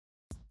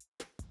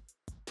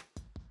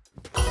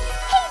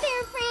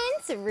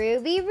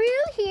Ruby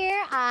Roo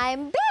here.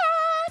 I'm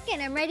back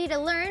and I'm ready to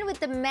learn with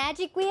the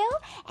magic wheel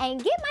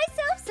and get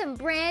myself some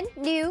brand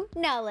new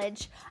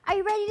knowledge. Are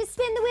you ready to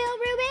spin the wheel,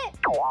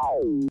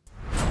 Ruby?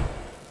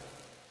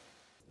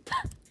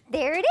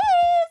 There it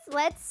is.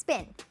 Let's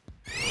spin.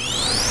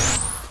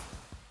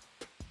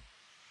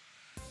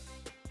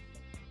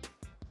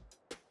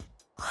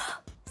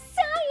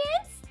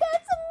 Science!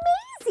 That's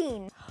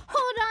amazing!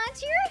 Hold on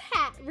to your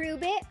hat,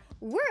 Ruby.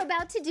 We're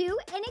about to do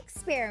an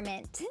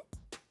experiment.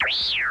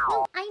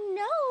 Well, I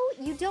know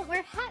you don't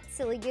wear hats,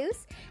 silly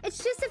goose.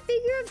 It's just a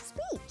figure of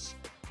speech.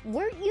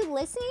 Weren't you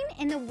listening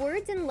in the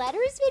words and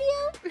letters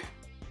video?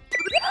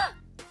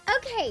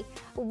 Okay,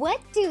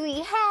 what do we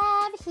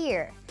have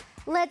here?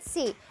 Let's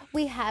see.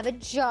 We have a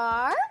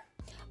jar.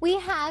 We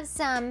have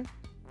some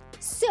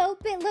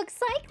soap, it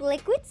looks like,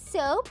 liquid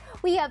soap.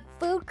 We have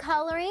food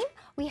coloring.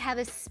 We have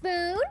a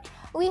spoon.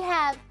 We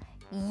have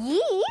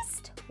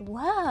yeast.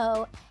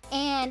 Whoa.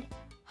 And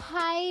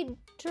hydrogen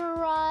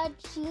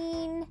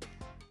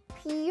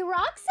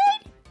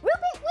peroxide?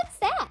 Ruby, what's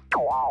that?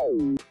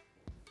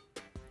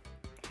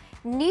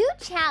 New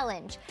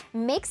challenge.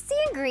 Mix the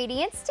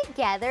ingredients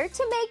together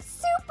to make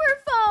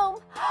super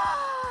foam.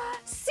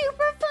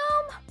 Super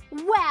foam?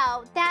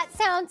 Wow, that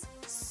sounds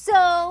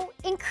so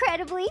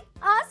incredibly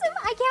awesome.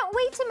 I can't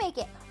wait to make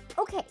it.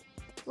 Okay,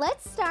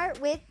 let's start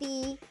with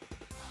the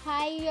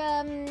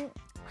hide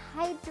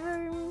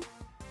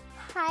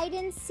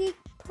and seek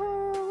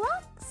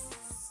peroxide.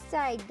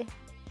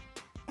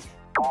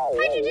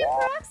 Hydrogen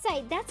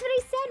peroxide, that's what I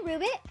said,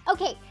 Ruby.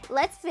 Okay,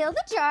 let's fill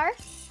the jar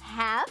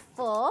half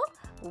full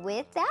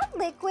with that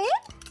liquid.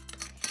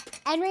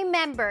 And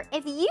remember,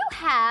 if you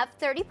have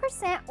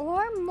 30%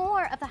 or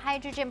more of the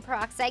hydrogen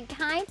peroxide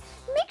kind,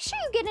 make sure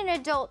you get an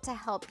adult to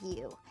help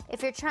you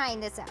if you're trying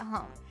this at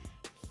home.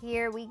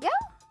 Here we go.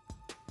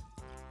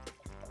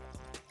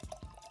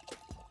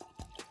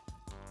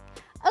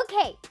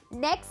 Okay,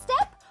 next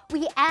step,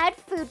 we add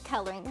food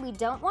coloring. We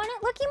don't want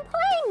it looking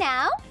plain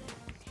now.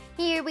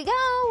 Here we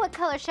go. What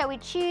color shall we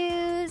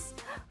choose?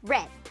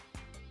 Red.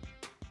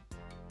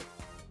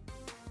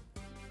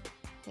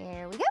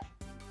 Here we go.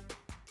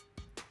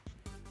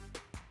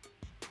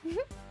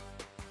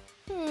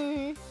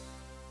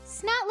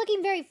 It's not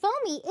looking very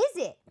foamy, is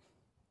it?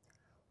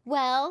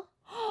 Well,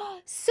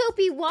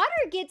 soapy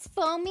water gets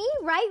foamy,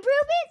 right,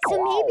 Ruby?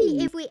 So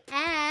maybe if we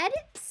add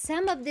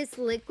some of this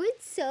liquid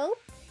soap,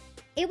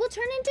 it will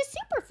turn into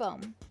super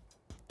foam.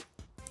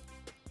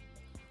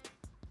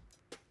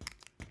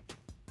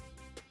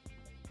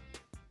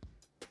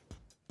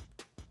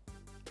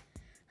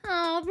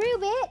 Oh,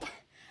 Ruby,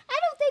 I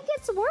don't think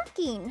it's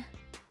working.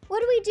 What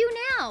do we do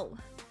now?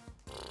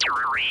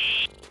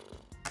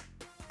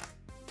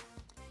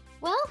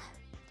 Well,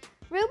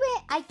 Ruby,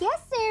 I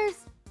guess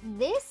there's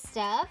this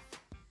stuff.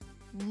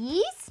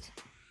 Yeast?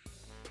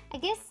 I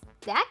guess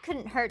that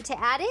couldn't hurt to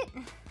add it.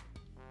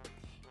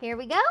 Here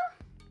we go.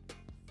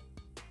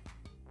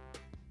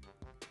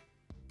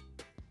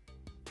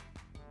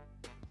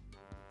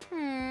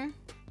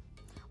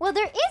 Well,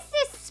 there is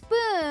this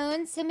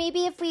spoon, so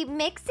maybe if we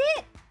mix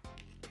it.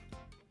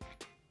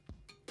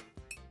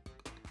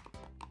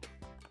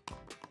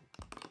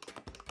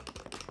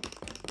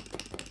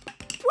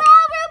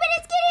 Wow, Ruben,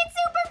 it's getting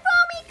super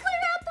foamy.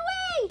 Clear out the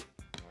way.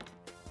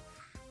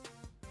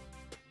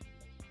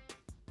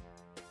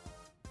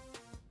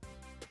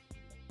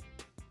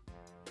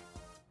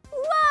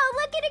 Whoa,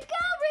 look at it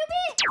go,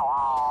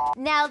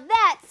 Ruben. Now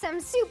that's some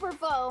super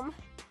foam.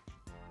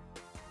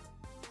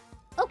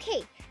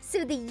 Okay,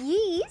 so the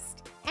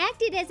yeast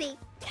acted as a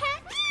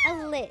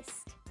catalyst.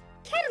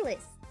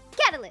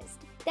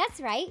 That's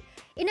right.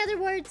 In other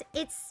words,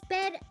 it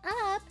sped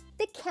up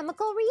the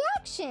chemical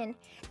reaction.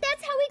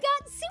 That's how we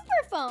got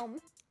super foam.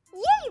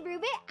 Yay,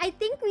 Ruby, I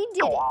think we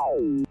did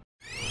it.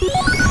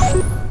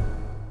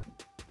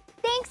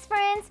 Thanks,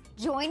 friends.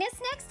 Join us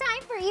next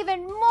time for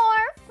even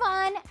more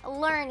fun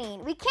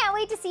learning. We can't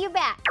wait to see you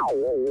back.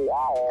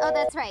 Oh,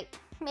 that's right.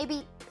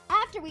 Maybe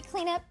after we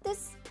clean up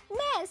this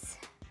mess.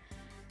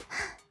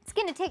 It's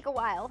gonna take a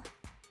while.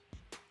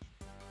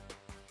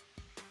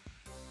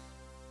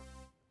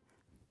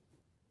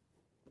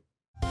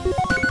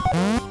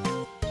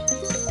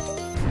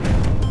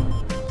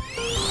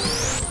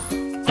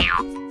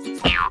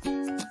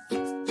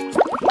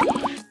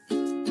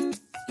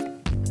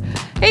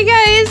 Hey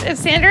guys,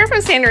 it's Sandra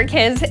from Sandra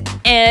Kids,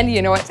 and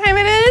you know what time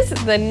it is?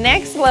 The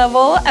next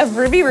level of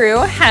Ruby Roo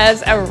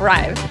has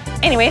arrived.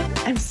 Anyway,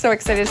 I'm so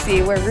excited to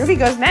see where Ruby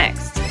goes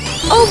next.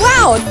 Oh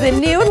wow, the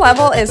new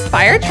level is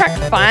Fire Truck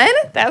Fun.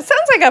 That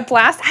sounds like a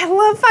blast. I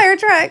love fire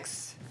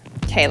trucks.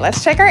 Okay,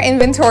 let's check our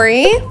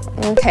inventory.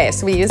 Okay,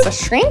 so we used the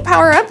shrink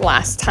power up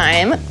last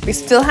time. We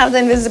still have the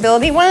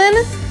invisibility one.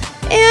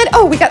 And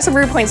oh, we got some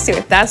Roo points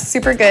too. That's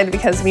super good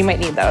because we might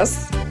need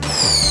those.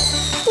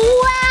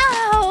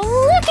 Wow,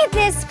 look at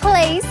this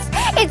place.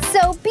 It's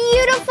so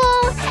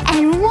beautiful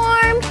and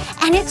warm,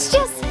 and it's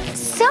just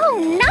so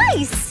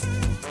nice.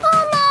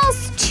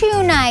 Almost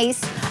too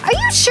nice. Are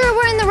you sure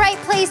we're in the right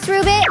place,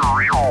 Ruby?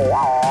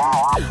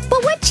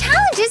 But what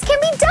challenges can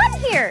be done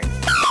here?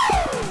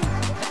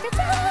 That's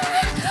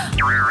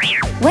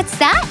What's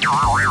that?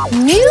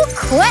 New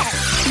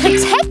quest.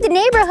 Protect the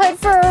neighborhood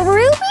for a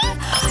Ruby?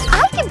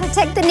 I can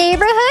protect the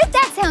neighborhood?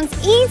 That sounds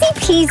easy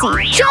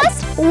peasy.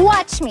 Just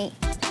watch me.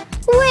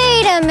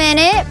 Wait a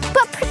minute,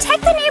 but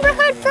protect the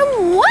neighborhood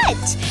from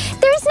what?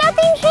 There's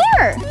nothing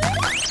here.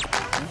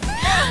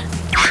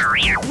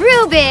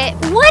 Ruby,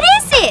 what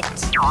is it?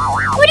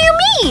 What do you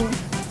mean?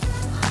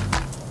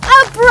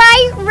 A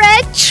bright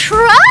red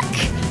truck?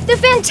 The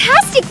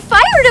fantastic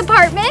fire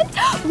department?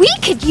 We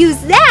could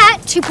use that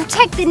to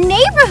protect the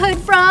neighborhood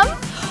from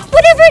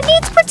whatever it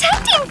needs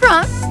protecting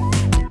from.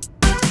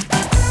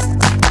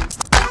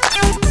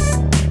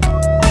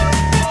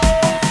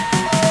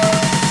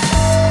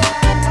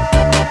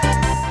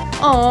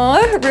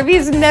 Aw,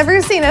 Ruby's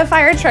never seen a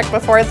fire truck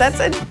before. That's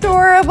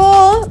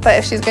adorable. But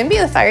if she's gonna be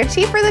the fire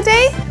chief for the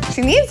day,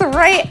 she needs the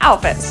right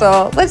outfit.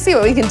 So let's see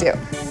what we can do.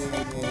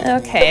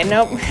 Okay,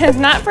 nope,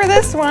 not for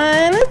this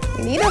one.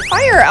 We need a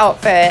fire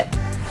outfit.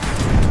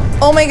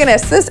 Oh my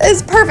goodness, this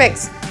is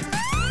perfect.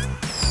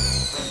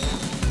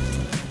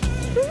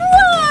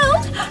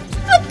 Whoa,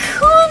 a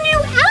cool new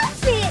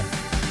outfit.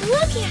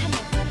 Look at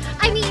it.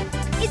 I mean,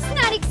 it's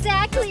not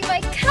exactly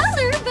my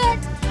color, but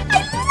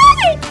I love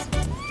it.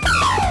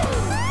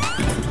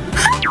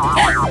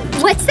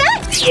 What's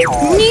that?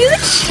 New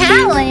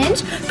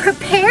challenge.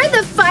 Prepare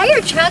the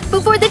fire truck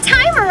before the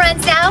timer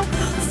runs out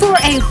for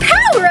a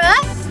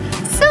power-up.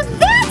 So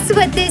that's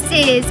what this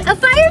is. A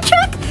fire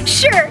truck?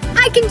 Sure,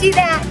 I can do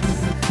that.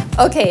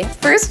 Okay,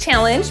 first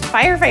challenge,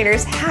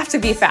 firefighters have to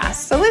be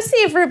fast. So let's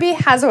see if Ruby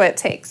has what it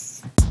takes.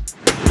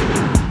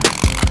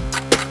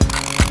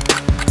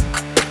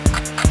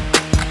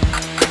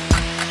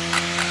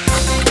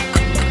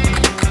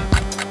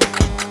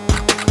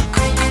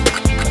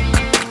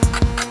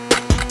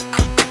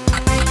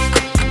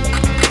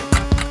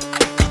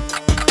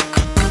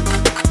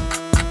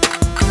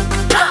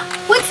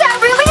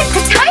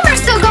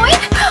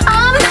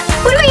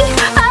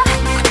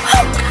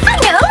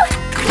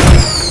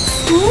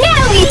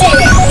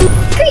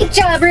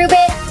 Job, Ruby.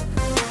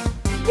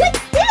 What's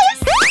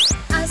this?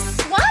 A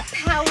swap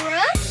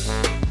power-up?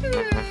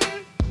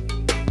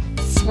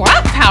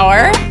 Swap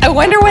power? I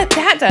wonder what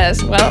that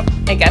does. Well,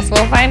 I guess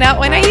we'll find out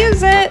when I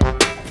use it.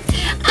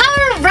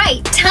 All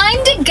right,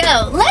 time to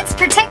go. Let's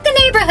protect the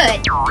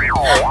neighborhood.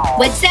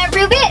 What's that,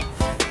 Ruby?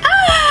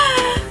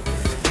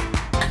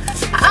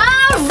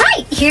 All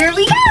right, here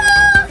we go.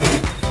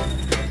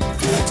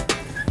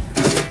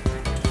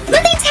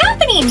 Nothing's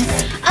happening.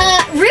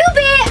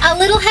 Ruby, a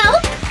little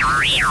help?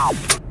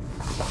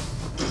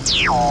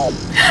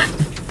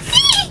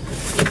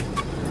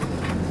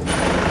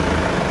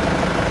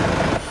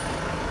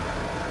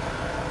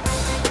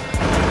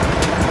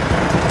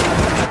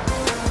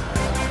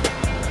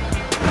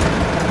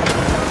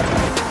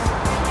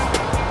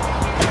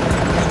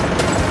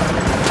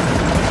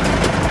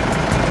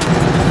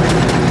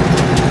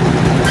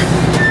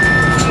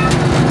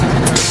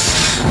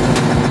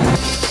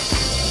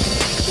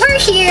 We're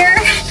here.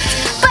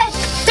 But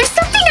there's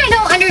something I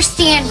don't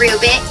understand,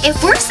 Ruby.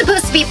 If we're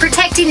supposed to be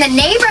protecting the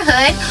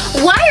neighborhood,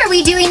 why are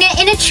we doing it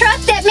in a truck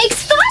that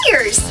makes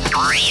fires?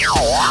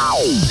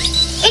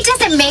 It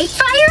doesn't make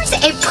fires,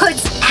 it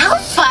puts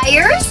out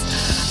fires.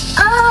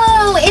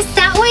 Oh, is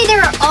that why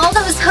there are all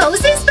those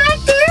hoses back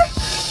there?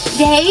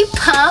 They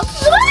pump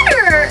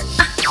water.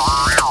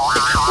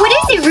 What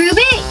is it,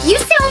 Ruby? You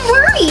sound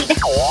worried.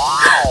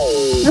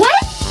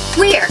 What?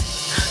 Where?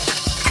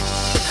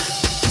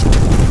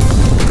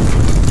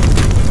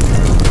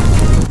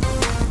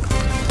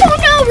 Oh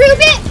no,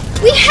 Ruby!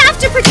 We have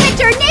to protect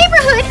our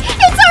neighborhood!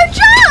 It's our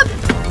job!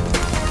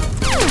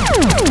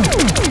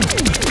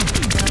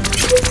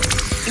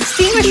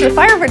 Extinguish the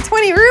fire for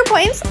 20 Roo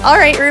points. All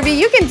right, Ruby,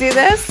 you can do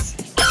this.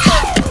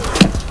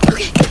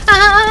 Okay,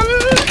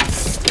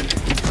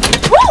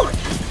 woo!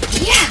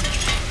 Yeah,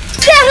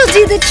 that'll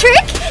do the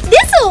trick.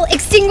 This'll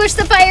extinguish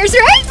the fires,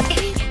 right?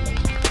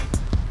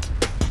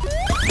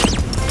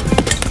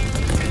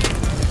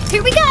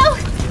 Here we go.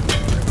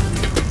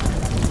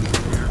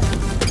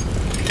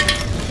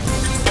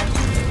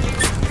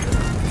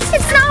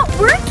 It's not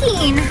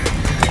working.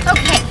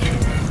 Okay,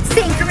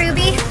 think,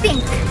 Ruby,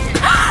 think.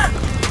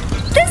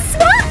 The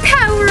swap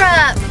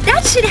power-up!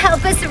 That should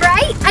help us,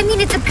 right? I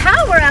mean, it's a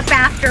power-up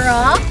after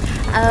all.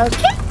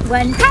 Okay,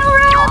 one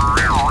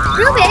power-up.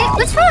 Ruby,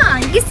 what's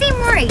wrong? You seem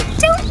worried.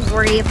 Don't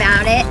worry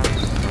about it.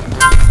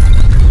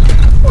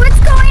 What's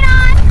going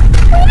on?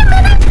 Wait a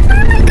minute. Where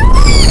am I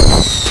going?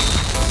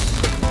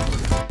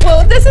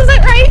 Whoa, this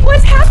isn't right.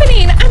 What's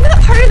happening? I'm not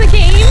part of the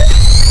game.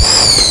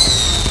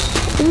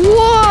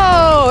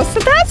 Whoa, so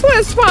that's what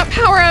a swap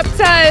power-up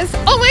does.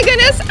 Oh my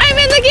goodness, I'm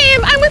in the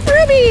game. I'm with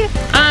Ruby.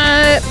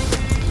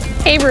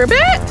 Hey, Ruby?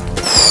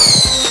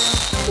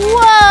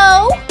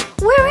 Whoa,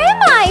 where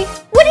am I?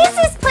 What is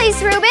this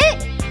place, Ruby?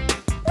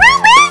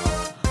 Ruby?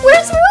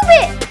 Where's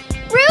Ruby?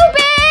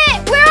 Ruby,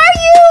 where are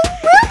you?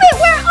 Ruby,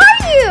 where are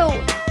you?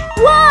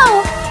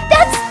 Whoa,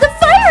 that's the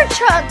fire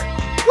truck.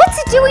 What's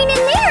it doing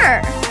in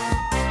there?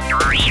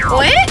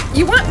 What?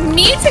 You want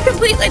me to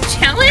complete the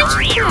challenge?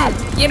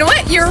 You know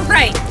what? You're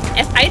right.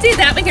 If I do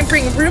that, we can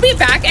bring Ruby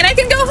back and I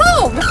can go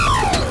home.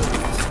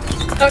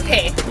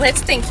 Okay,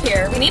 let's think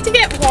here. We need to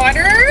get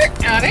water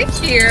out of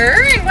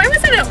here. And why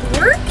was that not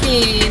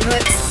working?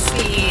 Let's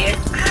see.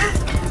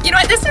 You know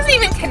what? This isn't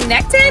even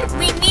connected.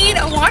 We need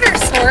a water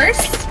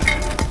source.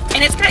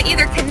 And it's got to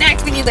either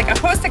connect. We need like a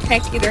hose to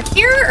connect either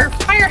here or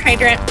fire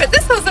hydrant. But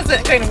this hose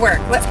isn't going to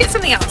work. Let's get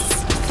something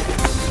else.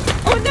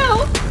 Oh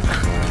no.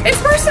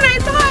 It's worse than I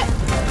thought.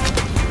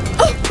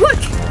 Oh, look.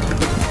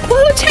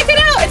 Whoa, check it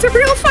out. It's a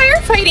real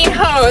firefighting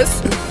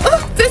hose.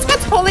 Oh, this will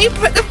totally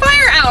put the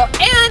fire out.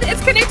 And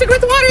it's connected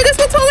with water. This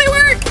will totally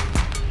work.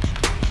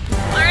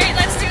 All right,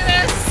 let's do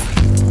this.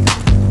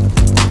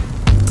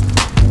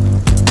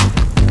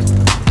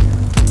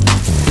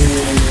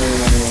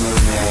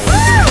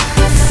 Woo!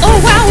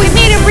 Oh, wow, we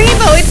made a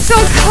rainbow. It's so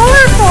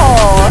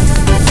colorful.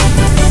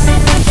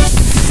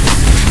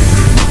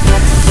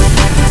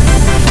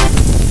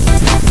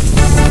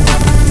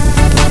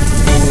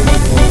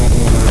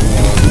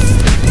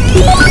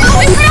 Oh,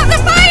 we put out the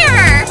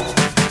fire!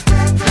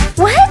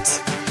 What?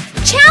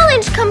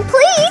 Challenge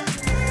complete?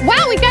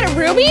 Wow, we got a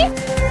Ruby?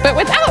 But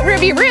without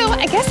Ruby Roo,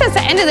 I guess that's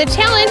the end of the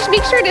challenge.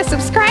 Make sure to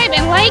subscribe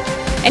and like,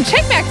 and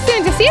check back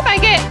soon to see if I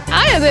get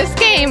out of this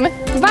game.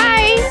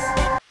 Bye!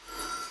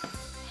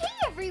 Hey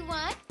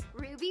everyone,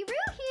 Ruby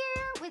Roo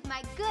here with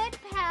my good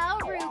pal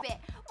Ruby.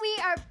 We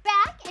are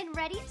back and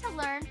ready to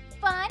learn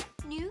fun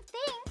new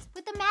things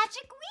with the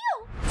magic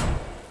wheel.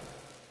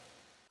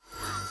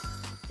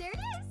 There it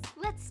is.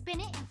 Let's spin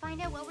it and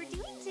find out what we're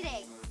doing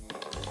today.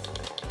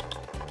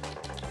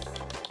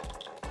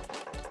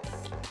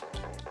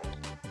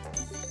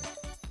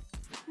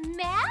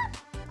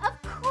 Math?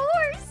 Of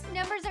course!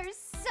 Numbers are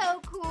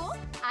so cool.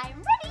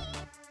 I'm ready.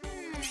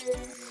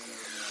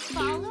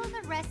 Follow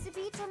the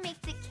recipe to make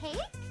the cake?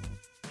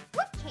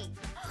 What cake?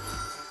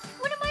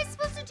 What am I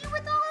supposed to do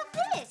with all of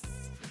this?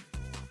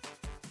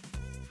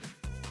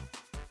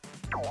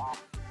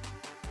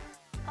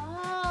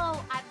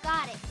 Oh, I've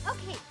got it.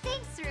 Okay,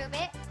 thanks,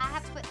 Ruby. I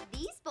have to put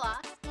these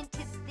blocks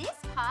into this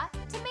pot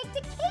to make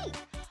the cake.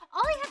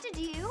 All I have to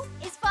do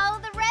is follow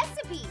the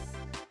recipe.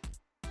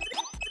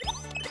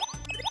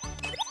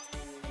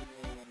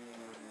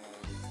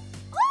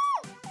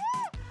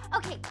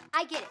 Okay,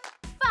 I get it.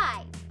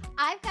 5.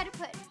 I've got to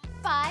put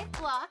 5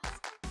 blocks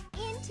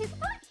into the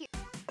pot here.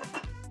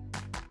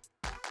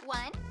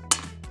 1,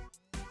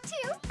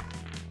 2,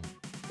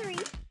 3,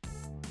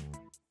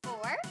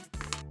 4,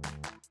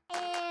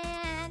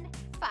 and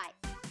 5.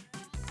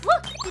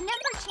 Look, the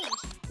number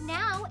changed.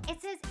 Now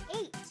it says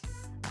 8.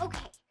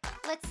 Okay,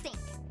 let's think.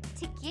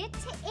 To get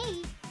to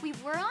 8, we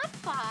were on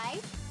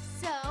 5,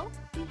 so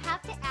we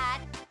have to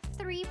add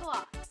 3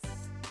 blocks.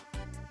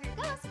 Here it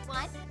goes.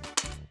 1,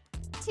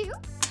 2,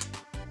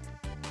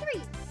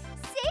 3,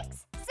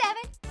 6,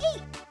 7, 8.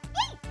 8!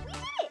 We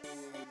did it!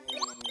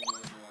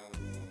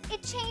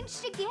 It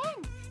changed again.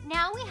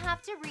 Now we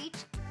have to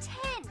reach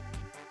 10.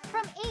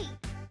 From 8,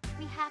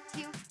 we have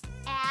to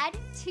add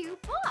 2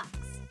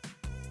 blocks.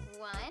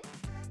 1,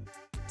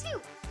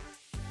 2.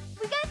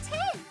 We got 10.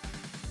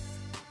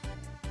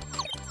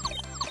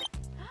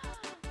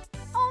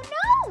 Oh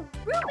no!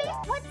 Ruby,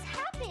 what's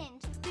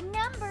happened? The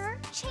number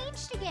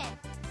changed again.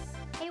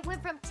 It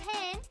went from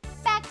 10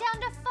 back down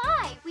to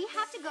 5. We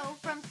have to go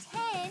from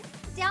 10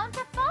 down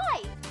to 5.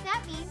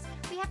 That means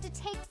we have to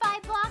take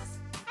 5 blocks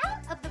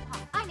out of the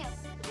pot. I know.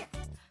 Here.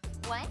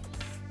 1,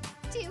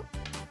 2,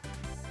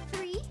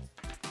 3,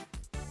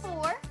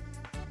 4,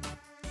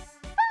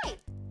 5.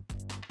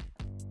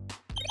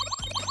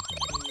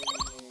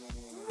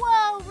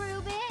 Whoa,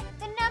 Ruby.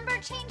 The number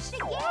changed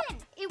again.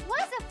 It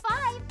was a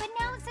 5, but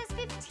now it says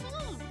 15.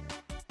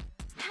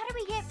 How do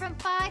we get from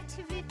 5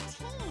 to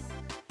 15?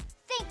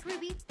 Think,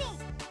 Ruby, think.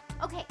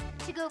 Okay,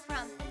 to go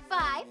from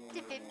 5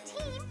 to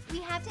 15, we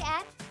have to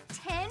add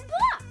 10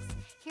 blocks.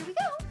 Here we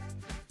go.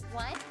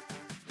 1,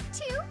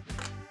 2,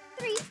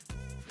 3,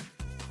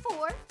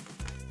 4,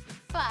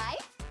 5,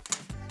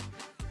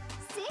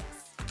 6,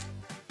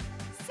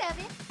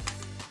 7,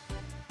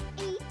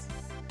 8,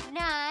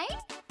 9,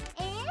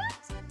 and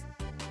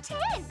 10.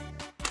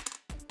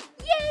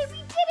 Yay, we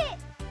did it!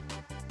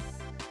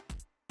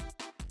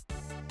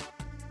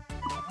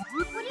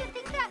 What do you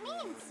think that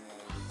means?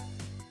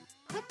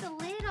 Put the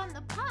lid on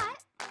the pot.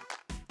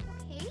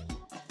 Okay.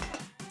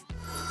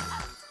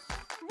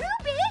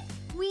 Ruby,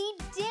 we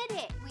did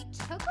it. We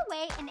took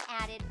away and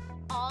added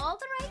all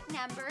the right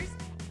numbers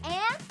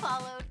and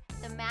followed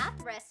the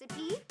math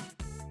recipe.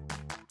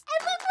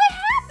 And look what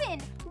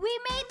happened. We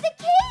made the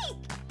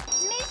cake.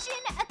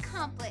 Mission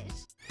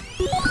accomplished.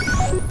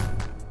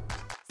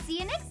 See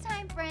you next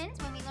time,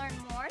 friends, when we learn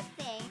more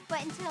things.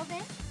 But until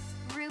then,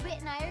 Ruby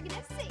and I are going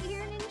to sit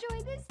here and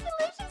enjoy this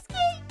delicious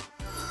cake.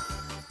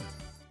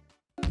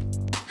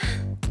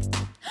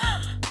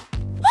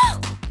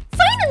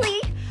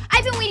 Finally!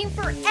 I've been waiting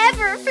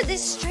forever for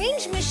this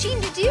strange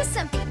machine to do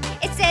something.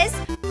 It says,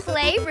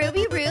 play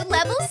Ruby Roo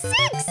level 6.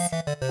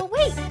 But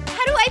wait,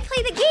 how do I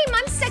play the game?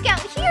 I'm stuck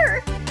out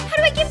here. How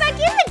do I get back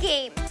in the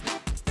game?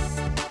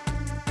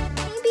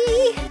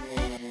 Maybe...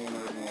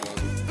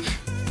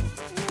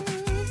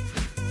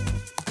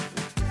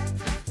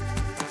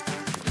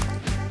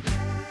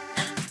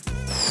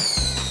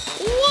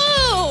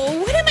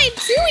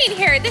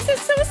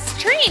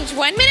 strange.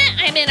 One minute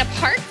I'm in a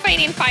park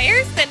fighting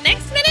fires. The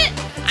next minute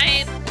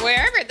I'm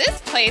wherever this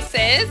place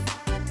is.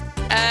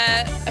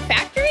 A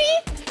factory?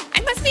 I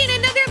must be in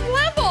another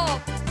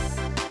level.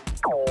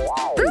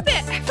 Ruby,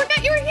 I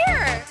forgot you were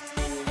here.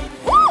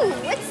 Ooh,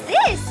 what's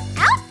this?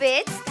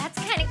 Outfits? That's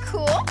kind of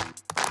cool.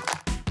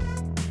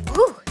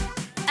 Ooh,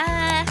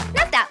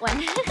 not that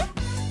one.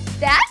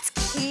 That's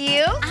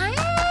cute.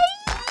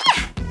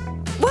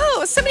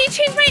 Whoa, somebody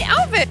changed my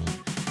outfit.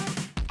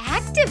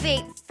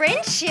 Activate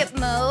friendship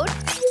mode.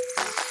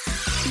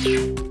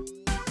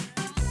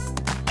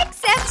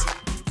 Accept.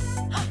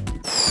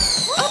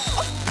 Oh,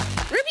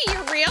 Ruby,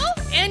 you're real?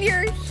 And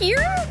you're here?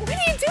 What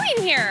are you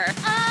doing here?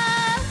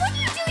 What are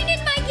you doing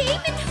in my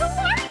game and who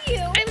are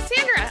you? I'm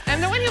Sandra.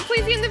 I'm the one who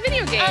plays you in the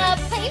video game.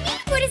 Play me?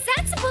 What is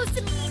that supposed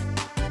to mean?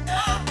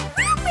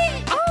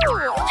 Ruben! Oh!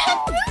 You have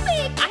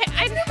Ruben!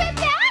 Ruben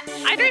back?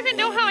 I don't even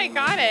know how I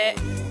got it.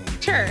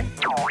 Sure.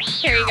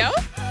 Here you go.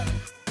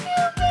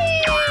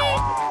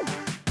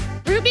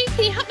 Ruby,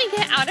 can you help me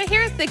get out of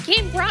here? The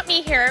game brought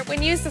me here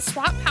when you used the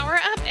swap power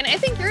up, and I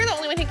think you're the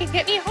only one who can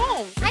get me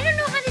home. I don't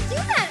know how to do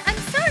that. I'm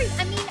sorry.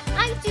 I mean,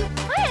 I do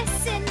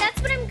quests, and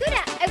that's what I'm good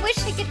at. I wish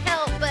I could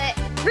help, but...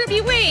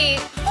 Ruby, wait.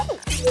 Oh,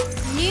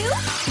 new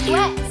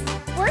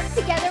quest. Work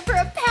together for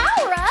a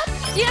power-up.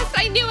 Yes,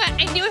 I knew it.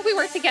 I knew if we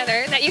worked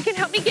together that you can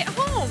help me get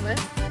home.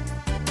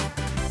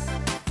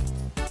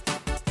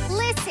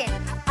 Listen,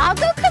 I'll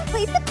go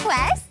complete the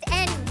quest,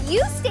 and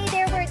you stay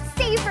there where it's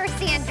safer,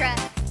 Sandra.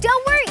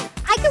 Don't worry.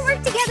 I can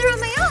work together on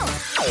my own.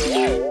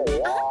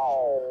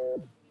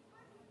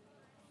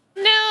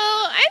 No,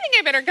 I think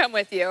I better come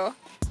with you.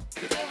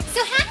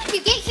 So how did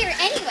you get here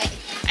anyway?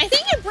 I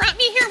think you brought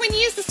me here when you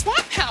used the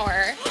swap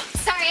power.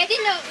 Sorry, I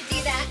didn't know it would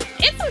do that.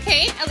 It's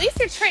okay. At least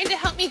you're trying to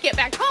help me get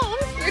back home.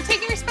 You're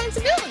taking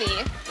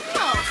responsibility.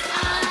 Oh,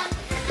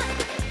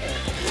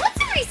 what's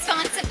a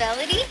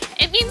responsibility?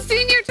 It means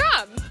doing your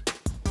job.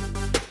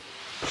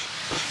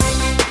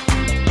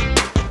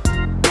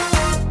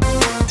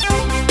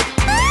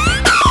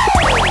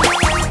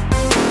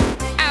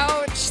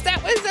 Ouch,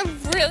 that was a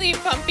really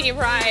bumpy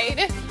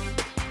ride.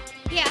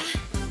 Yeah.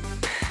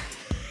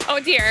 Oh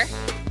dear.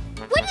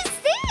 What is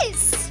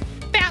this?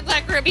 Bad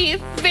luck, Ruby.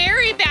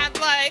 Very bad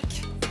luck.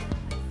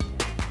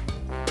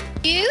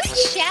 New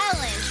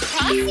challenge.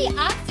 Cross the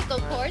obstacle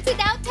course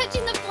without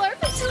touching the floor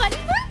for 20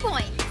 more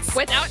points.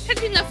 Without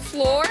touching the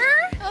floor?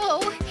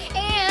 Oh,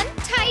 and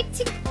tied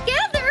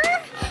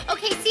together.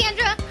 Okay,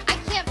 Sandra, I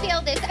can't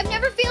fail this. I've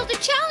never failed a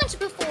challenge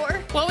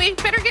before. Well, we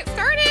better get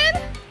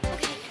started.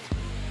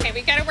 Okay,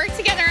 we gotta work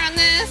together on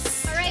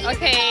this. All right,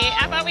 okay,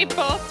 how about we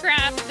both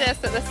grab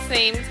this at the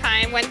same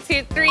time? 1,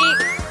 2, 3.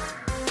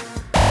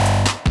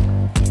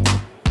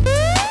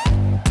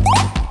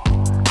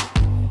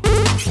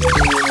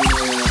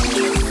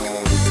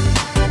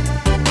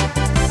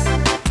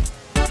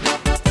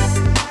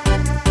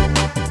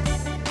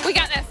 We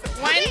got this.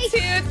 1, 2,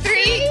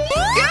 3,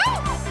 go!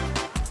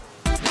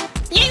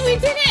 Yay, we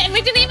did it! And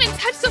we didn't even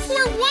touch the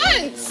floor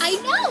once! I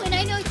know, and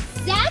I know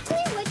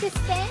exactly what to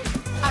spend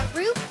a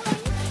Roo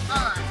point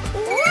on.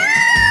 Woo!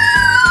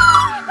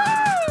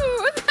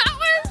 That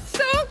was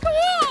so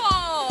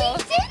cool!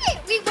 We did it!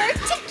 We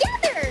worked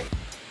together!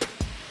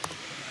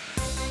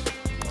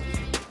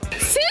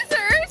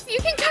 Scissors? You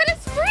can cut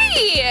us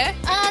free!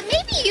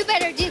 Maybe you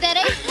better do that.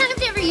 I've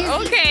never used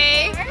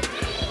Okay. these before.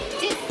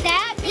 Does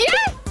that mean...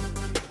 Yes!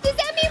 Does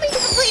that mean we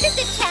completed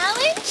the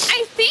challenge?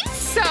 I think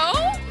so,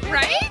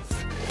 right?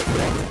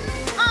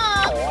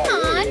 Aw,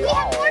 come on. We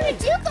have more to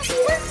do, but we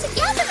work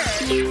together.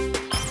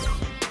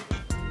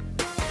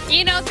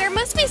 You know, there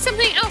must be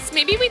something else.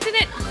 Maybe we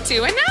didn't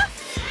do enough?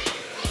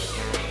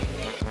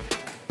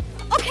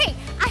 Okay,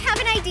 I have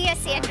an idea,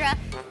 Sandra.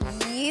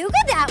 You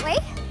go that way,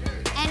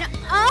 and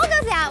I'll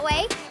go that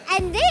way,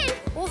 and then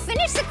we'll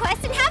finish the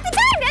quest in half the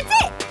time. That's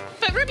it.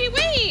 But Ruby,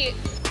 wait.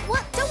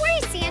 Well, don't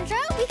worry, Sandra.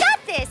 We got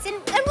this, and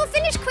we'll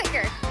finish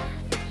quicker.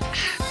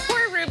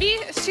 Poor Ruby.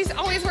 She's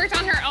always worked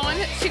on her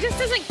own. She just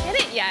doesn't get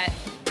it yet.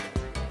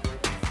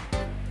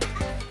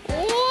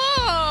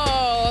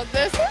 Whoa,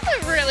 this is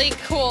a really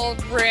cool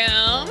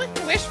room.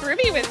 Wish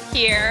Ruby was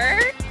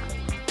here.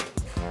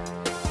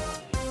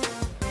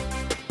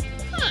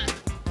 Huh.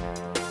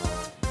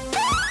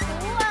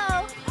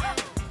 Whoa.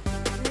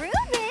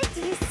 Ruben,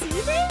 do you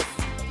see this?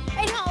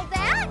 And all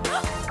that?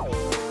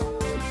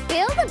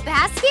 Build a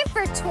basket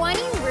for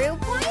 20 Roo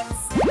points?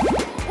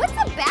 What's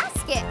a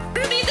basket?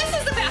 Ruby, this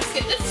is the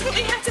basket. This is what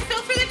we have to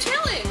fill for the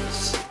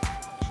challenge.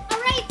 All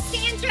right,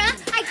 Sandra,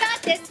 I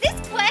got this. This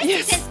quest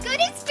is as good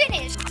as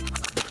finished.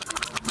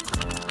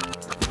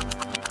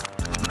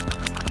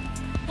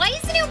 Why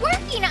isn't it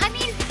working? I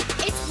mean,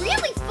 it's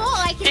really full.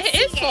 I can see it. It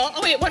is full.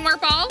 Oh, wait, one more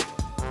ball?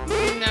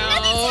 No.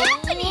 Nothing's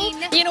happening.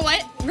 You know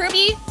what,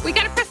 Ruby? We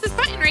gotta press this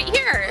button right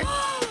here.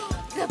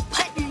 The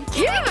button.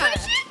 Can I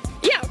push it?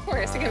 Yeah, of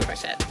course. You can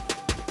push it.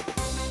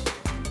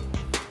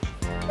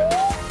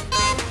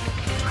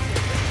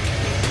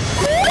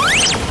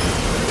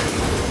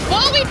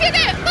 Whoa, we did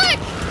it! Look!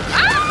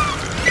 Ah!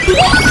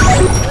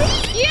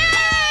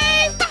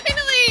 Yay!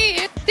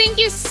 Finally! Thank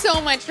you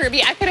so much,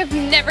 Ruby. I could have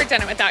never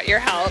done it without your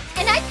help.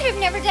 And I could have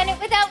never done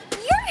it without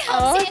your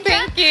help, Sandra.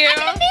 Thank you. I'm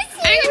gonna miss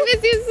you. I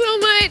miss you so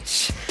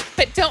much.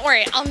 But don't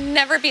worry, I'll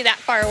never be that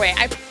far away.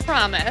 I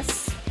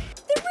promise.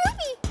 The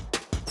Ruby.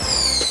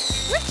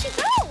 Where'd she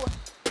go?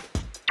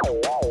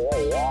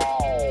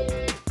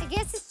 I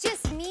guess it's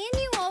just me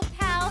and you, old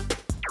pal.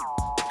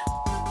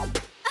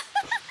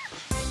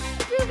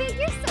 Ruby,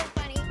 you're so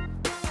funny.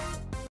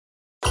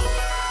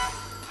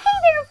 Hey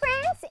there,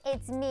 friends.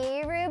 It's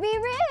me, Ruby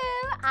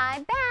Roo.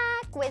 I'm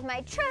back with my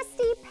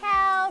trusty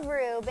pal,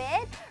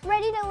 Ruby,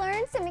 ready to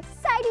learn some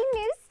exciting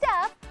new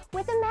stuff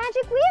with a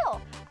magic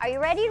wheel. Are you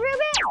ready,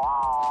 Ruby?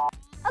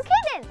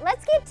 Okay then,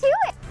 let's get to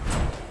it.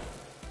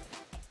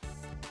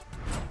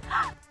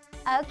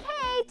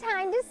 Okay,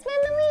 time to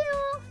spin the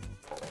wheel.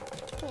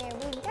 Here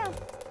we go.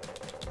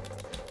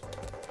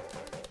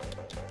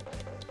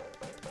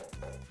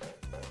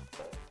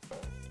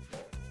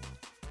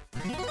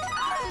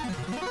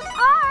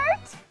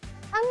 Art!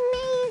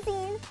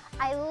 Amazing!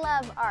 I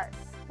love art.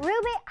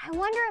 Ruby, I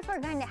wonder if we're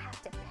going to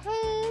have to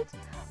paint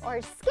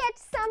or sketch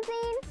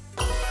something.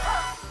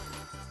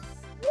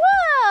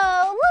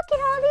 Whoa! Look at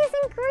all these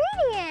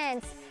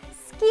ingredients!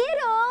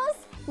 Skittles!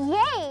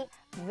 Yay!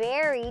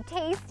 Very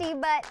tasty,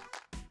 but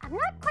I'm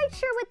not quite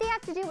sure what they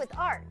have to do with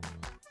art.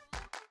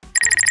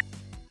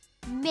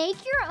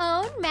 Make your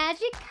own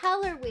magic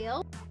color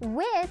wheel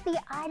with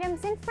the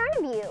items in front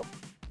of you.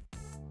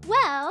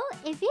 Well,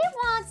 if it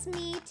wants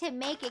me to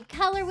make a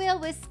color wheel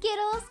with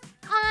Skittles,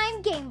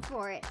 I'm game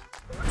for it.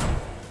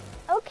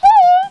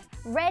 Okay,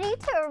 ready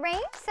to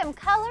arrange some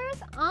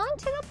colors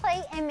onto the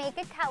plate and make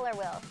a color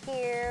wheel.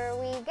 Here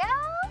we go.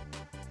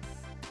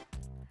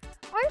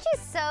 Aren't you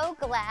so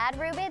glad,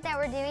 Ruby, that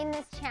we're doing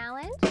this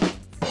challenge?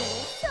 It's gonna be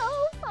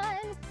so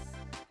fun.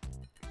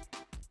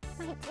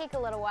 Might take a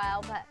little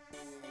while, but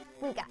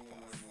we got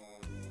this.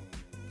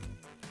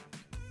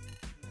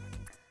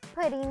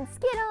 Putting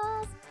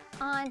Skittles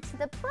onto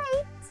the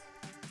plate.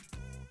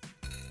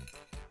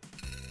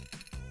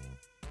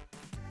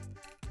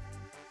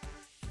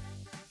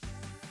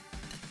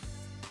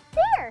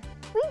 There,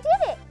 we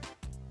did it.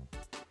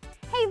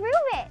 Hey,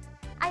 Ruby,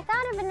 I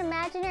thought of an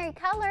imaginary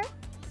color,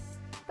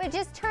 but it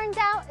just turns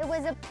out it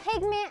was a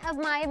pigment of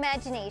my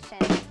imagination.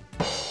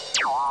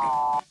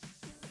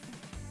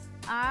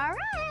 All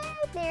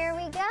right, there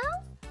we go.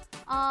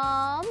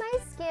 All my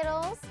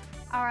Skittles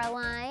are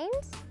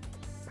aligned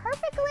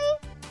perfectly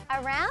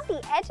around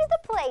the edge of the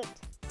plate.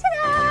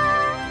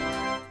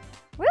 Ta-da!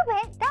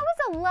 Ruby, that was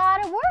a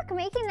lot of work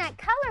making that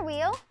color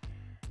wheel.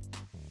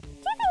 Do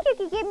you think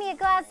you could give me a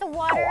glass of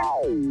water?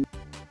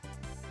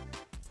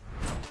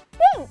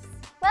 Thanks.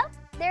 Well,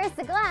 there's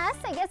the glass.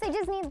 I guess I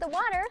just need the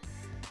water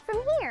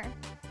from here.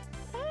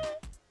 Okay.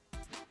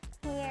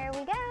 Here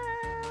we go.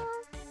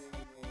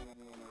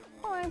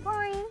 Pouring,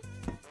 pouring.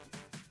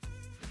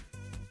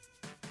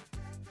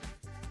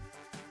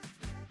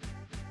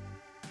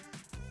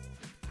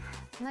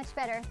 Much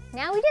better.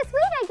 Now we just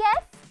wait, I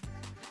guess.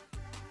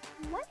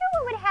 Wonder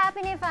what would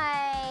happen if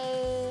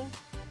I...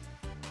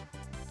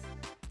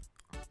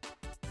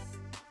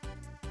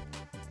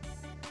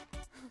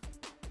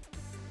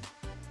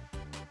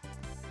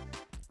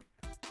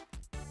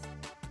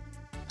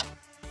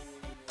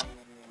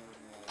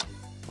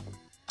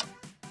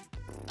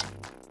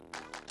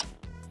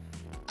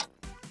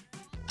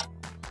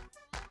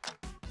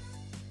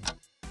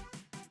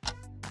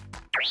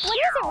 What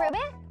is it,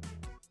 Ruby?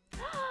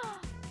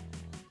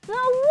 The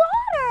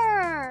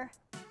water!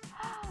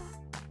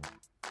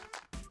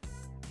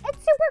 It's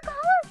super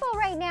colorful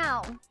right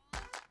now.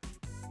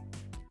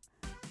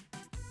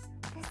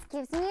 This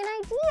gives me an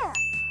idea.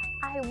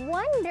 I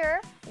wonder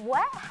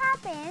what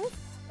happens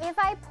if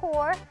I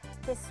pour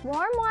this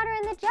warm water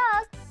in the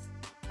jug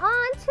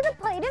onto the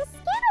plate of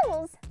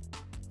Skittles.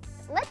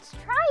 Let's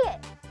try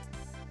it.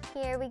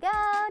 Here we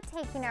go,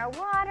 taking our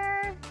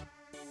water,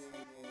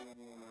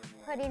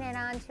 putting it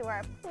onto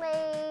our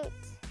plate.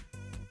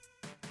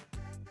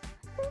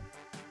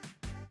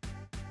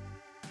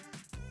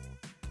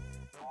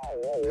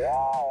 Wait,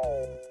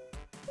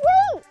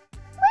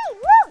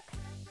 look!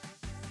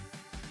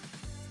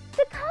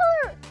 The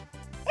color,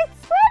 it's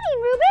spreading,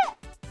 Ruby!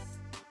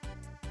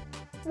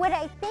 What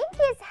I think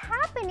is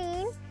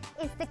happening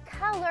is the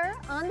color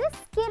on the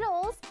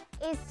Skittles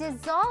is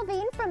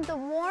dissolving from the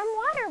warm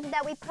water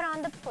that we put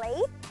on the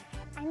plate,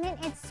 and then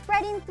it's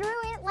spreading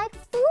through it like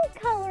food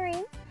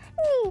coloring.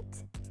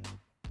 Neat!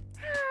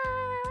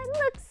 Ah, it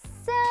looks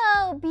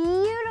so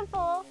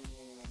beautiful.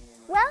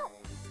 Well,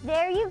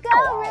 there you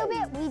go,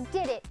 Ruby. We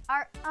did it.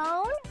 Our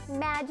own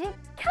magic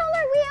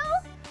color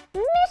wheel.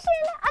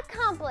 Mission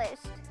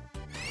accomplished.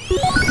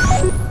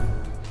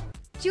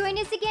 Join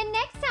us again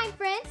next time,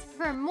 friends,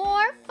 for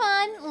more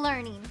fun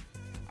learning.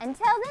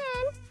 Until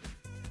then.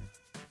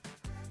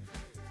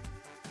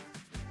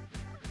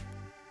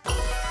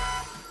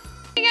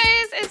 Hey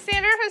guys, it's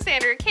Sandra from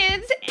Sandra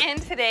Kids, and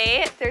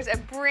today there's a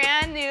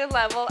brand new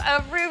level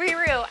of Ruby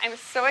Roo. I'm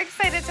so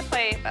excited to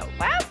play, but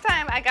last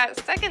time I got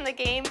stuck in the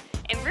game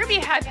and Ruby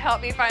had to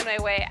help me find my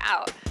way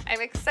out.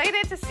 I'm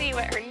excited to see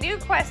what her new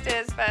quest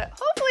is, but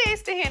hopefully I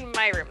stay in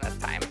my room this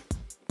time.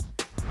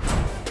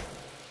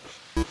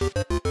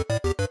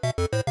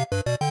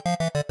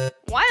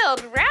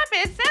 Wild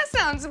Rapids, that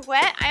sounds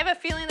wet. I have a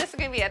feeling this is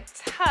gonna be a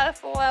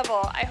tough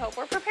level. I hope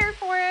we're prepared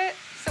for it.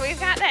 So we've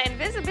got that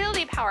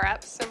invisibility power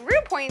up, some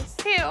root points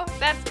too.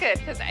 That's good,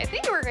 because I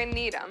think we're gonna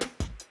need them.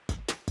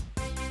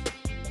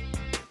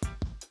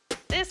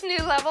 This new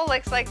level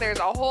looks like there's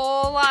a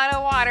whole lot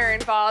of water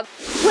involved.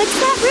 What's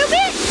that,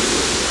 Ruby?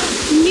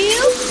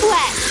 New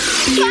quest.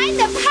 Find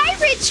the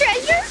pirate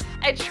treasure.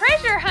 A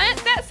treasure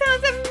hunt? That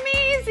sounds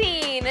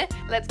amazing.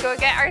 Let's go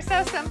get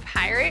ourselves some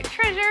pirate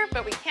treasure,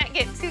 but we can't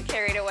get too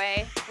carried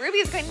away.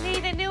 Ruby's gonna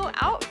need a new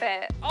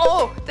outfit.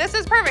 Oh, this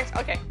is perfect.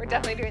 Okay, we're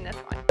definitely doing this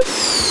one.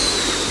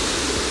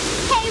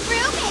 Hey,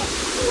 Ruby,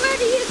 what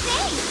do you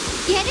think?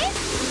 Get it?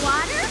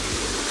 Water?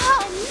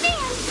 Oh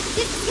man,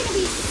 this is gonna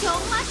be so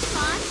much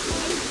fun.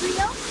 A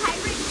real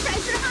pirate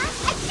treasure hunt.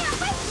 I can't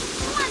wait.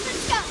 Come on,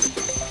 let's go.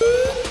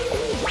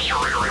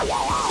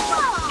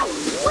 Whoa,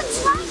 what's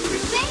wrong,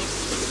 Ruby?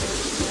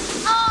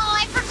 Oh,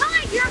 I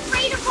forgot you're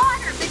afraid of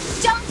water, but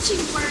don't you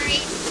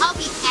worry. I'll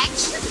be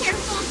extra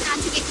careful not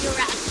to get you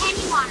around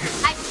any water.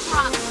 I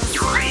promise.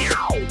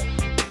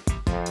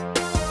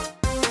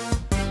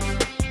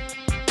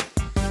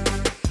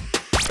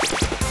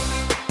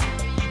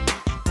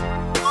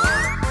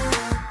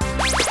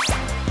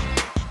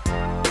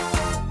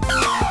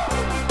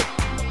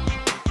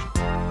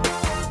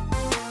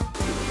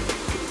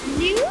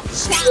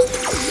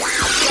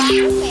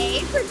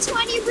 Away for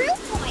 20 root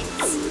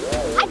points.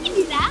 I can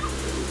do that,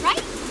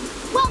 right?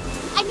 Well,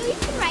 I know you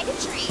can ride a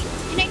train,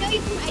 and I know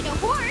you can ride a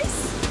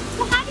horse.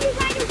 So how do you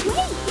ride a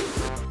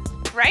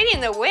wave?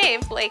 Riding the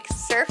wave, like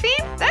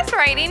surfing? That's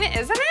riding,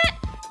 isn't it?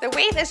 The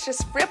wave is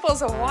just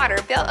ripples of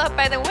water built up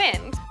by the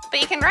wind.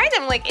 But you can ride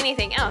them like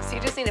anything else.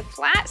 You just need a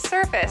flat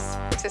surface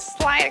to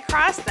slide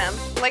across them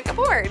like a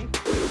board.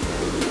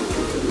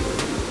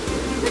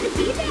 Could it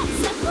be that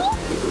simple?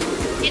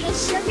 It'll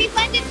sure be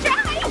fun to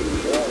try.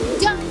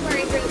 Don't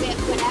worry, Ruby.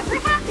 Whatever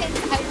happens,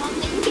 I won't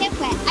let you get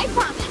wet. I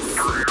promise.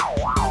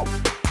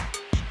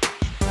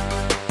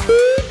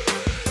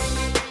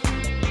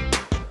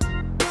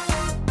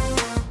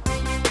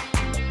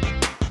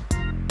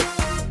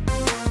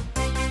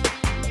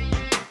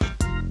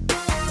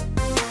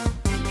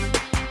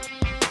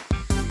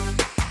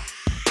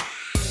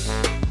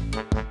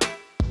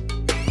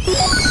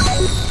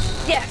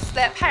 Yes,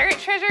 that pirate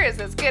treasure is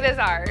as good as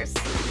ours.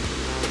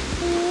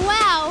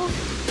 Wow,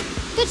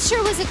 that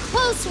sure was a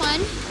close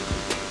one.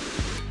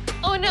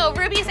 Oh no,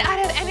 Ruby's out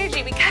of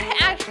energy. We gotta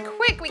act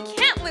quick. We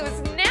can't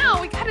lose now.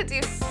 We gotta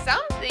do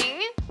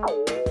something.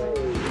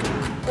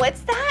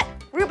 What's that?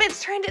 Ruby's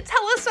trying to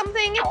tell us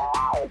something.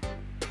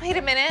 Wait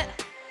a minute.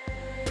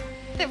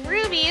 The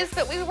rubies,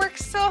 but we worked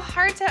so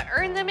hard to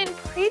earn them in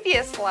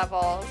previous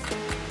levels.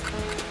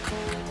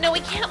 No,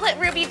 we can't let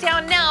Ruby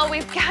down now.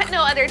 We've got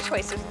no other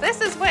choices.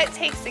 This is what it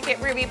takes to get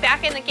Ruby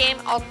back in the game.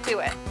 I'll do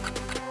it.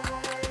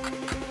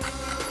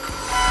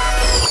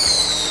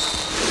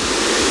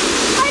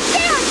 I'm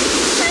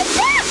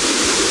back!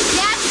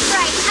 That's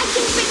right, I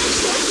can finish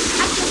this.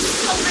 I feel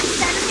so much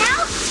better now.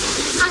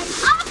 I'm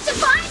off to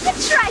find the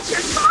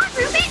treasure. Come on,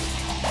 Ruby.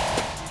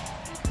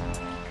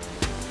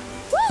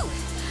 Woo!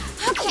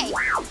 Okay,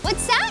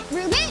 what's that,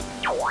 Ruby?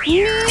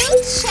 New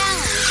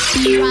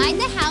challenge. Ride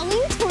the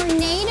Howling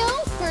Tornado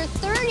for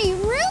 30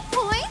 root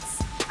points.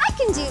 I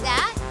can do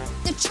that.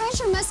 The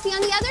treasure must be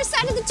on the other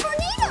side of the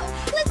tornado.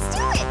 Let's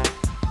do it.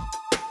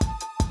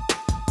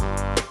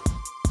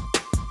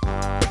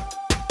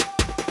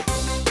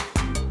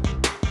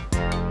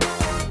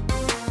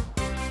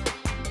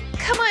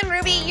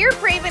 Ruby, you're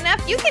brave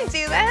enough. You can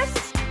do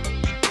this.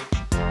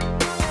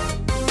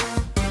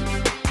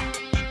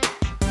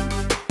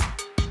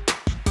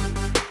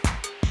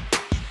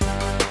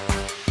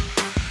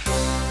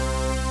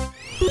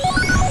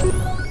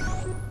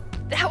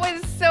 That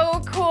was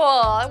so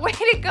cool. Way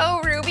to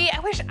go, Ruby. I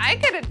wish I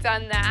could have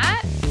done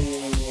that.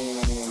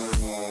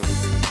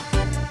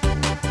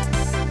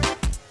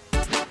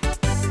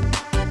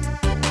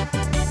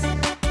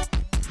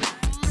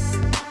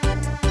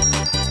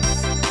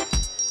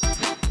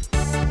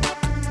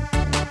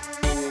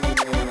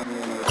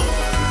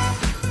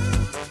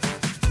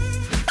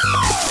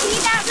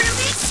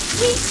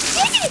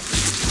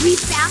 We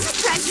found the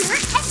treasure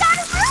and got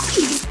a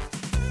ruby!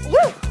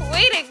 Woo!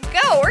 Way to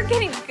go! We're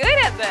getting good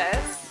at this!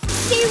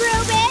 See,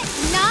 Ruby?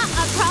 Not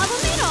a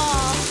problem at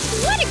all.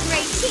 What a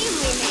great team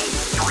we made.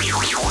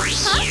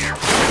 Huh?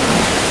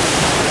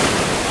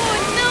 Oh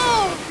no!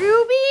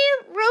 Ruby?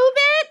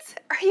 Rubit?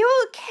 Are you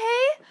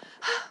okay?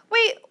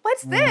 Wait,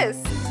 what's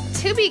this?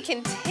 To be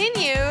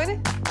continued?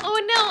 Oh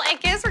no, I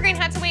guess we're going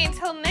to have to wait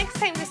until next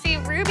time to see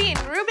if Ruby and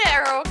Rubit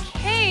are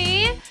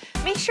okay.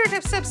 Make sure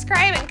to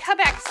subscribe and come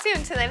back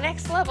soon to the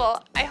next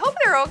level. I hope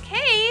they're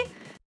okay.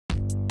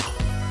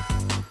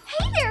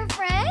 Hey there,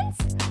 friends.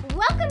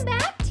 Welcome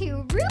back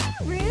to Ruby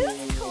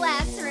Roo's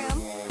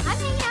classroom. I'm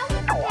hanging out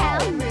with my pal,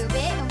 Rubit,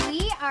 and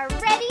we are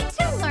ready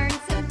to learn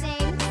some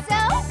things. So,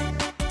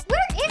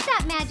 where is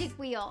that magic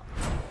wheel?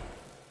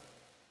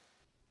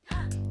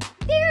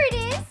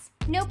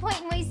 no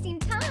point in wasting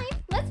time.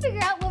 Let's figure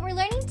out what we're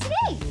learning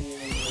today.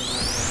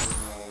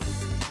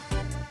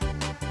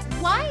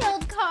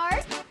 Wild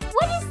card?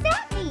 What does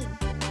that mean?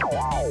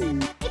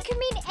 It could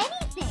mean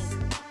anything.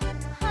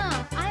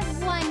 Huh, I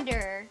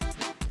wonder.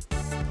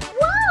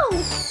 Whoa!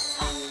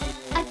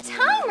 A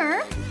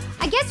timer?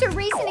 I guess we're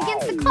racing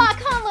against the clock,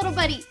 huh, little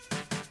buddy?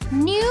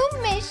 New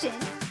mission.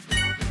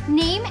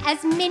 Name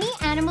as many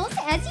animals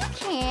as you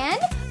can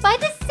by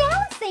the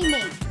sounds they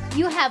make.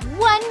 You have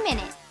 1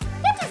 minute.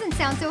 That doesn't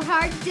sound so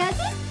hard, does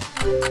it?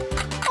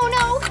 Oh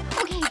no!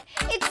 Okay,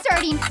 it's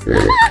starting.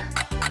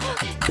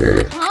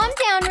 Okay. Calm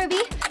down,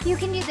 Ruby. You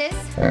can do this.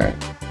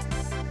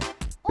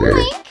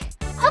 Oink!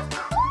 Of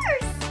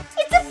course!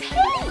 It's a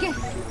pig!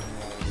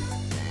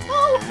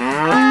 Oh,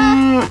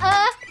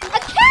 a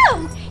cow!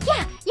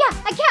 Yeah,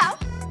 a cow.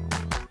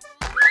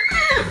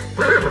 A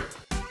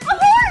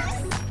horse!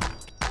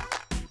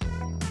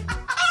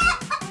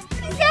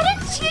 Is that a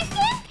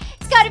chicken?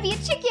 It's gotta be a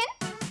chicken.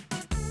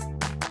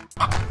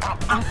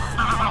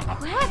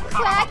 Quack,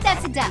 quack,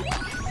 that's a duck.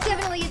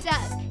 Definitely a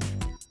duck.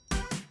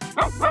 A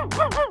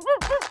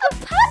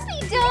puppy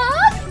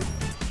dog?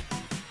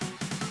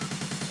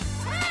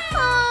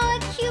 Aw,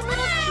 cute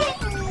little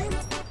kitten.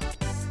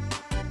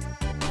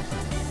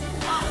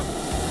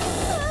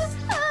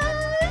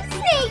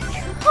 Snake.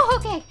 Oh,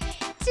 okay,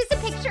 it's just a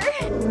picture.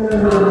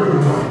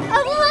 A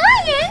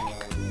lion?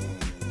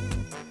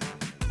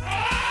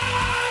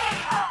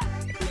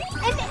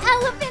 An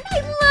elephant, I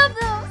love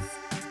those.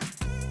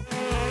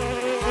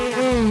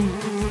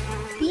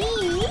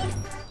 Bee?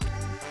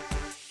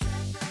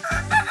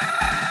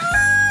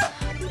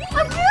 A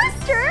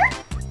rooster?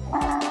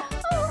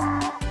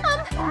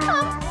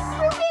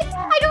 Ruby,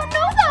 I don't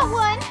know that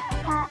one.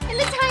 And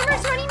the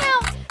timer's running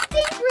out.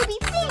 Think, Ruby,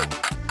 think.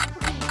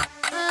 Okay,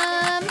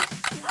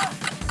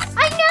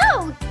 I know.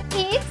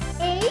 It's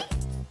a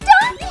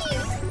donkey.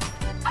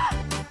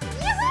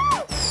 Yoo-hoo!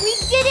 We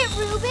did it,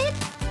 Ruben.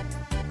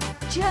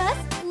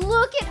 Just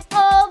look at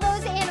all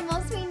those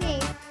animals we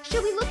named.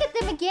 Should we look at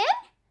them again?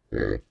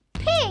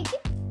 Pig.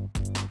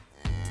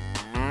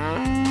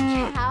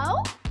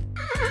 Cow.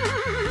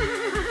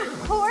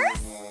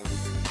 Horse.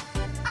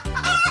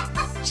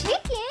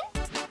 Chicken.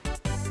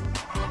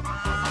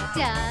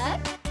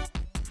 Duck.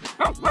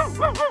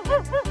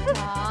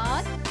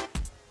 Dog.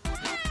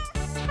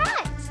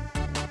 Cat.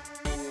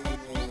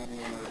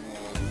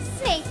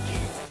 Snake.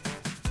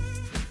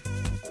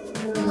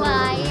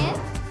 Lion.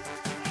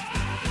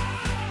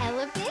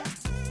 Elephant.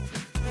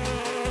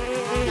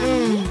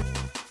 Bee.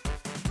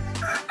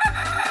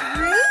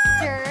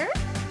 Rooster.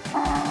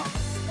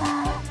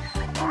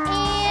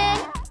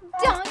 And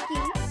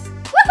donkey.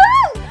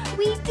 Woohoo!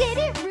 We did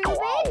it,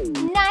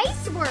 Ruben!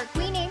 Nice work!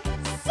 We named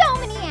so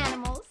many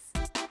animals.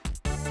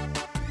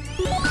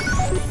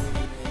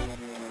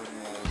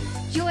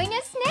 Join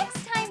us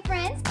next time,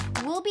 friends.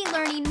 We'll be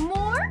learning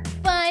more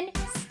fun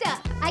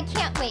stuff. I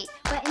can't wait.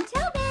 But